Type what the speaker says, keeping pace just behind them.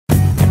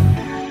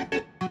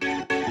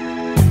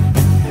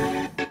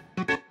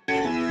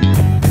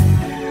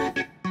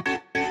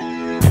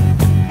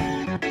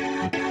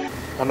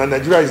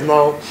Nigeria is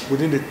now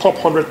within the top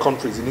 100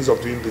 countries in ease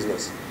of doing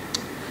business.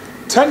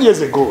 10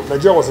 years ago,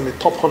 Nigeria was in the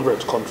top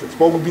 100 countries,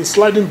 but we've been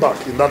sliding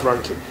back in that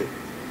ranking.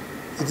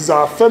 It is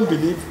our firm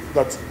belief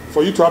that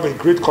for you to have a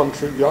great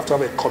country, you have to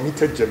have a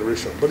committed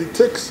generation. But it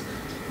takes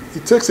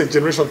a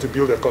generation to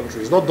build a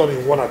country. It's not done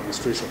in one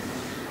administration.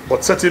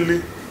 But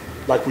certainly,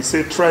 like we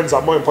say, trends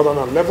are more important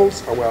than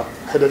levels, and we're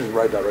headed in the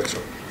right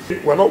direction.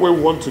 We're not where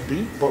we want to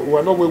be, but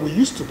we're not where we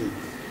used to be.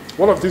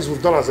 One of the things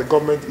we've done as a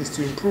government is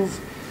to improve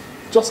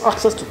just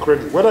access to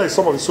credit, whether it's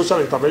some of the social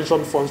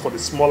intervention funds for the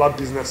smaller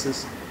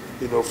businesses,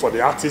 for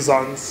the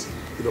artisans,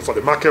 for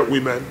the market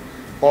women,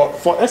 or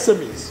for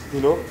SMEs,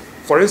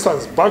 For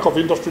instance, Bank of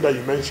Industry that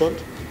you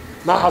mentioned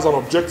now has an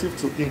objective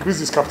to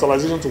increase its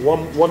capitalization to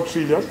 1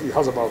 trillion. It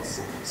has about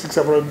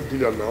 600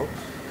 billion now,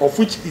 of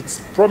which it's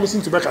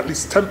promising to make at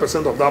least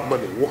 10% of that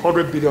money,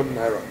 100 billion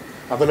naira,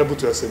 available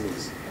to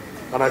SMEs.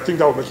 And I think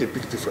that will make a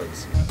big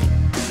difference.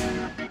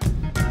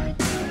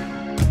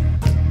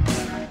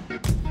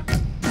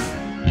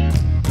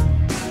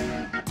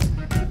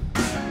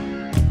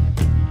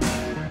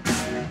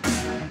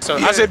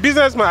 As a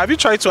businessman, have you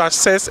tried to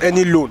access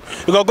any loan?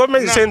 Because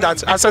government is saying that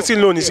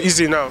accessing loan is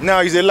easy now. No,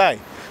 it's a lie.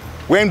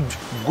 When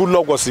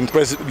Goodluck was in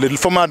the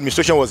former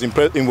administration was in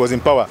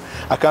power,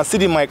 I can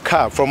sit in my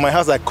car from my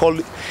house. I call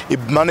a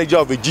manager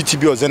of a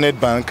GTB or Zenith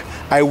Bank.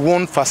 I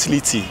want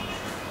facility.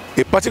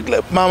 A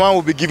particular man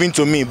will be given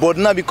to me, but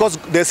now because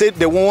they say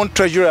they want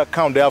treasury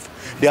account,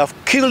 they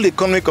have killed the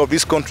economy of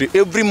this country.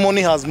 Every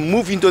money has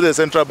moved into the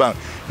central bank.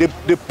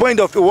 The point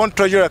of one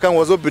treasury account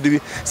was up to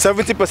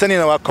 70% in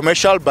our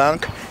commercial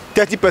bank,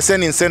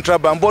 30% in central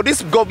bank. But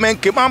this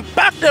government came and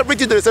packed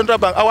everything to the central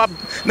bank. Our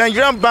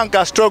Nigerian bank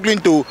are struggling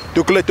to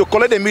collect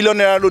 $1 million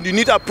loan. You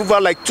need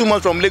approval like 2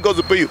 months from Lagos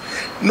to pay you.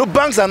 No,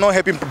 banks are not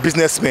helping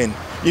businessmen.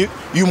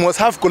 You must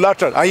have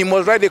collateral, and you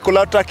must write a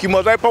collateral. You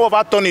must write power of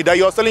attorney that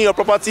you are selling your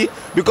property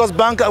because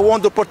banks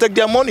want to protect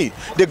their money.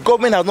 The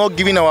government has not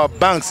given our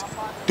banks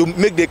to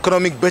make the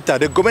economy better.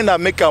 The government has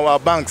made our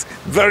banks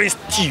very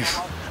stiff,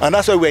 and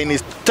that's why we're in a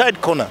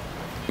tight corner.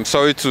 I'm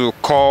sorry to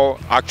call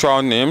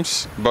actual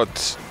names, but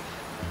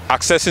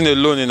accessing a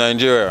loan in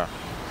Nigeria,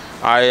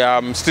 I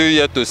am still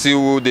yet to see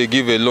who they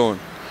give a loan.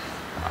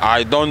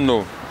 I don't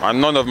know, and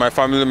none of my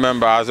family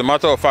members. As a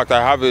matter of fact,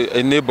 I have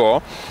a neighbor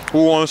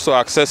who wants to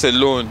access a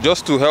loan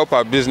just to help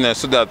her business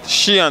so that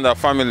she and her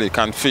family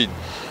can feed.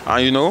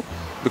 And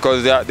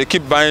because they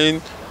keep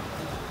buying,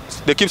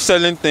 they keep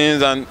selling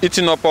things and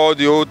eating up all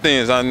the old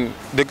things, and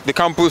they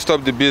can't push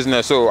up the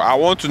business. So I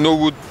want to know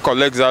who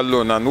collects that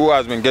loan and who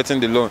has been getting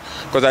the loan,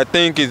 because I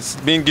think it's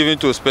being given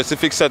to a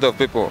specific set of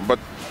people. But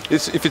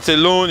if it's a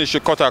loan, it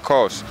should cut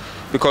across,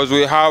 because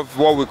we have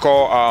what we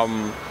call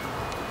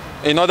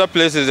in other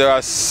places there are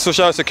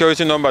social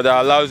security number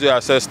that allows you to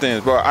access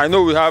things. But I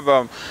know we have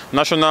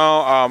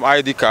national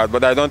ID card,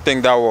 but I don't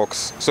think that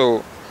works.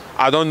 So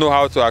I don't know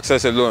how to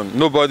access a loan.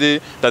 Nobody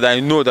that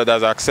I know that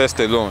has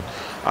accessed a loan.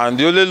 And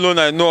the only loan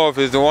I know of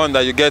is the one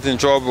that you get in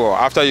trouble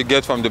after you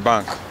get from the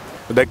bank.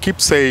 They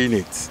keep saying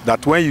it,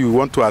 that when you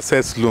want to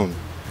access loan,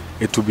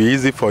 it will be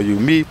easy for you.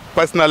 Me,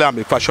 personally, I'm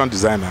a fashion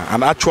designer,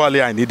 and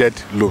actually I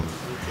needed loan.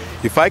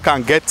 If I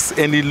can get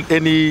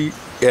any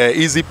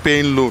easy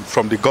paying loan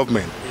from the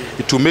government,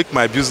 it will make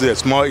my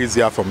business more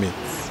easier for me.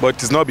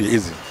 But it will not be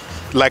easy.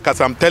 Like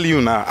as I'm telling you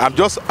now, I'm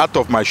just out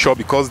of my shop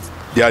because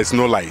there is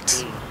no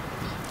light.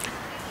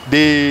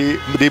 The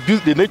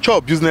nature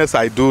of business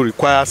I do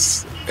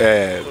requires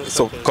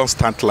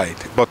constant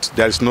light, but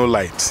there is no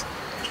light.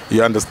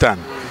 You understand?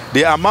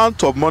 The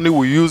amount of money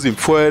we use in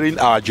fueling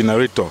our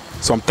generator,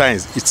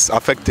 sometimes it's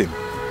affecting.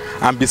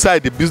 And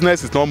besides, the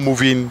business is not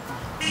moving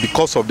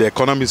because of the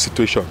economic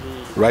situation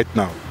right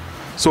now.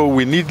 So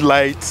we need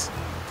light.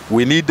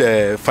 We need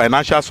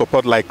financial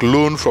support like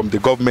loan from the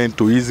government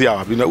to ease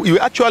our, we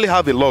actually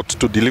have a lot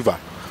to deliver,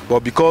 but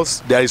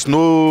because there is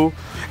no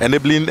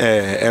enabling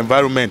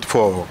environment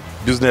for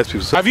business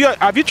people. Have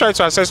you tried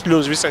to access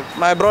loans recently?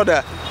 My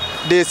brother,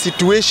 the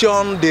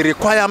situation, the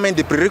requirement,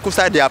 the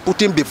prerequisite they are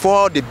putting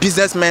before the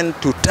businessmen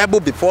to table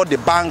before the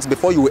banks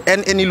before you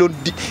earn any loan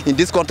in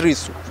this country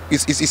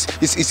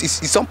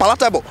is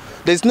unpalatable.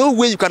 There's no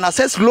way you can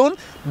access loan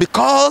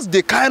because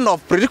the kind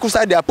of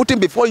prerequisite they are putting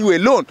before you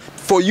alone,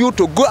 for you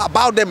to go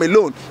about them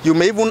alone, you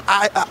may even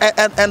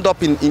end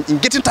up in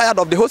getting tired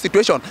of the whole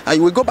situation, and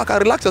you will go back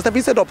and relax yourself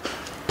instead of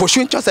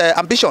pursuing just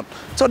ambition.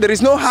 So there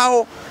is no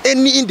how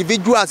any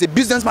individual as a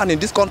businessman in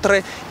this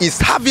country is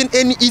having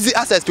any easy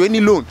access to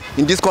any loan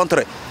in this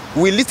country.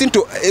 We listen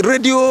to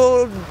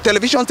radio,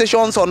 television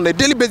stations on a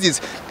daily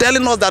basis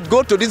telling us that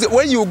go to this.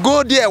 When you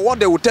go there, what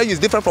they will tell you is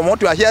different from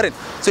what you are hearing.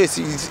 So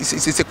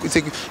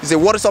it's a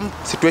worrisome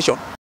situation.